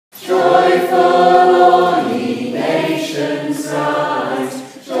Joyful all ye nations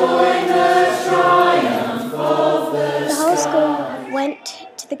rise, join the triumph of The whole school went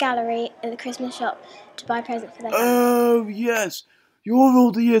to the gallery at the Christmas shop to buy presents for their family. Oh, yes. You're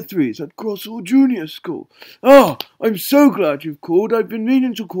all the Year 3s at Crosshall Junior School. Oh, I'm so glad you've called. I've been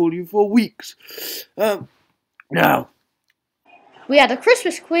meaning to call you for weeks. Now. We had a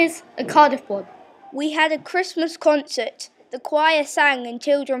Christmas quiz, a Cardiff one. We had a Christmas concert. The choir sang and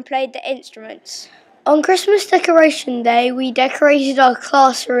children played the instruments. On Christmas Decoration Day, we decorated our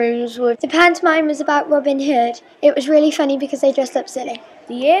classrooms with... The pantomime was about Robin Hood. It was really funny because they dressed up silly.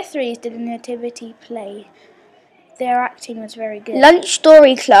 The Year 3s did a nativity play. Their acting was very good. Lunch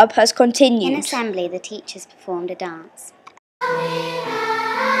Story Club has continued. In assembly, the teachers performed a dance.